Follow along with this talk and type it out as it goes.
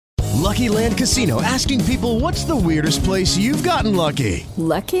Lucky Land Casino, asking people, what's the weirdest place you've gotten lucky?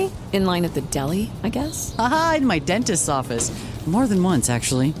 Lucky? In line at the deli, I guess? Aha, in my dentist's office. More than once,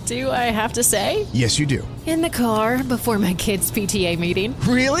 actually. Do I have to say? Yes, you do. In the car before my kids' PTA meeting.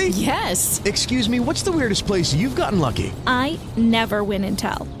 Really? Yes. Excuse me, what's the weirdest place you've gotten lucky? I never win and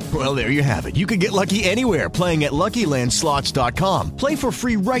tell. Well, there you have it. You can get lucky anywhere, playing at LuckyLandSlots.com. Play for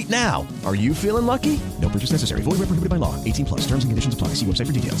free right now. Are you feeling lucky? No purchase necessary. Void where prohibited by law. 18 plus. Terms and conditions apply. See website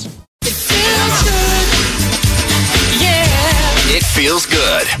for details. It feels good. Yeah. It feels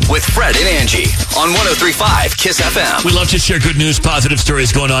good with Fred and Angie on 103.5 KISS FM. We love to share good news, positive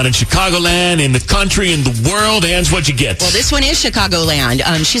stories going on in Chicagoland, in the country, in the world. Ange, what'd you get? Well, this one is Chicagoland.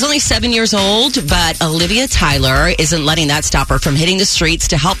 She's only 7 years old, but Olivia Tyler isn't letting that stop her from hitting the streets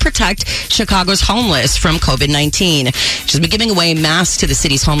to help protect Chicago's homeless from COVID-19. She's been giving away masks to the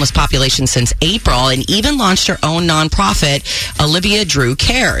city's homeless population since April and even launched her own nonprofit, Olivia Drew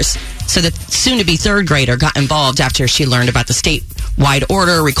Cares. So the soon-to-be third grader got involved after she learned about the statewide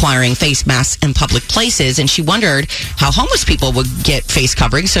order requiring face masks in public places, and she wondered how homeless people would get face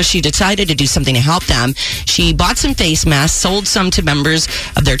covering, so she decided to do something to help them. She bought some face masks, sold some to members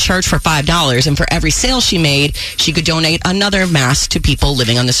of their church for $5, and for every sale she made, she could donate another mask to people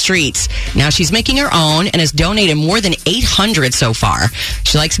living on the streets. Now she's making her own and has donated more than 800 so far.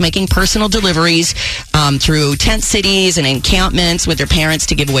 She likes making personal deliveries through tent cities and encampments with her parents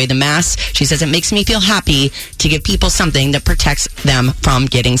to give away the masks. She says, it makes me feel happy to give people something that protects them from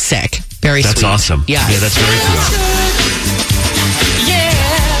getting sick. Very sweet. That's awesome. Yeah, that's very cool. Yeah.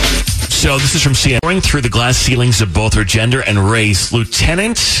 So this is from CNN. Going through the glass ceilings of both her gender and race,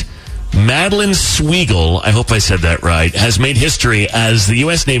 Lieutenant Madeline Sweigel, I hope I said that right, has made history as the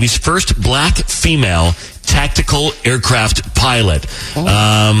U.S. Navy's first black female tactical aircraft pilot.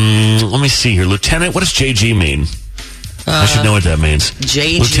 Let me see here. Lieutenant, what does JG mean? I should know what that means.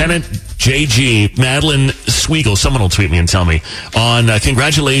 JG. Lieutenant JG Madeline Sweigel. Someone will tweet me and tell me. On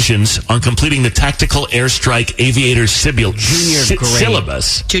congratulations on completing the Tactical Airstrike Aviator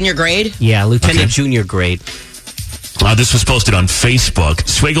syllabus. Junior grade? Yeah, Lieutenant Junior grade. This was posted on Facebook.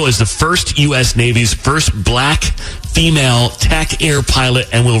 Sweigel is the first U.S. Navy's first black female TAC Air pilot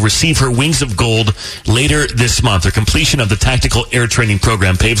and will receive her Wings of Gold later this month. Her completion of the Tactical Air Training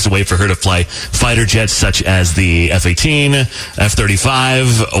Program paves the way for her to fly fighter jets such as the F-18,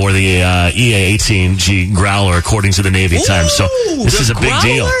 F-35, or the EA-18G Growler, according to the Navy Times. So this is a big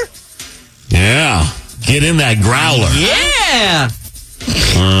deal. Yeah. Get in that Growler. Yeah.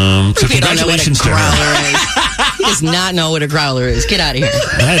 So congratulations to her. He does not know what a growler is. Get out of here.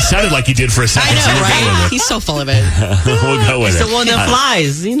 It sounded like you did for a second. I know, so right? He's so full of it. We'll go with It's it. the one that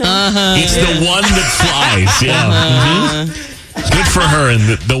flies, you know. It's the one that flies, yeah. Good for her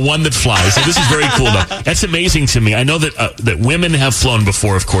and the one that flies. So this is very cool, though. That's amazing to me. I know that women have flown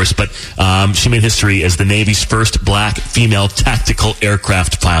before, of course, but she made history as the Navy's first black female tactical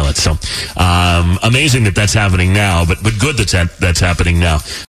aircraft pilot. So amazing that that's happening now, but good that's happening now.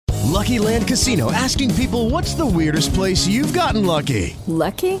 Lucky Land Casino, asking people, what's the weirdest place you've gotten lucky?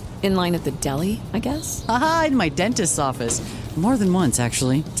 Lucky? In line at the deli, I guess? Aha, in my dentist's office. More than once,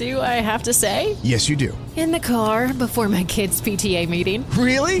 actually. Do I have to say? Yes, you do. In the car before my kids' PTA meeting.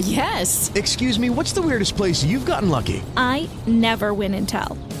 Really? Yes. Excuse me, what's the weirdest place you've gotten lucky? I never win and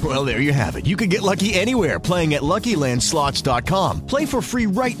tell. Well, there you have it. You can get lucky anywhere, playing at LuckyLandSlots.com. Play for free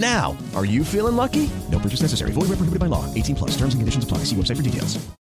right now. Are you feeling lucky? No purchase necessary. Void where prohibited by law. 18 plus. Terms and conditions apply. See website for details.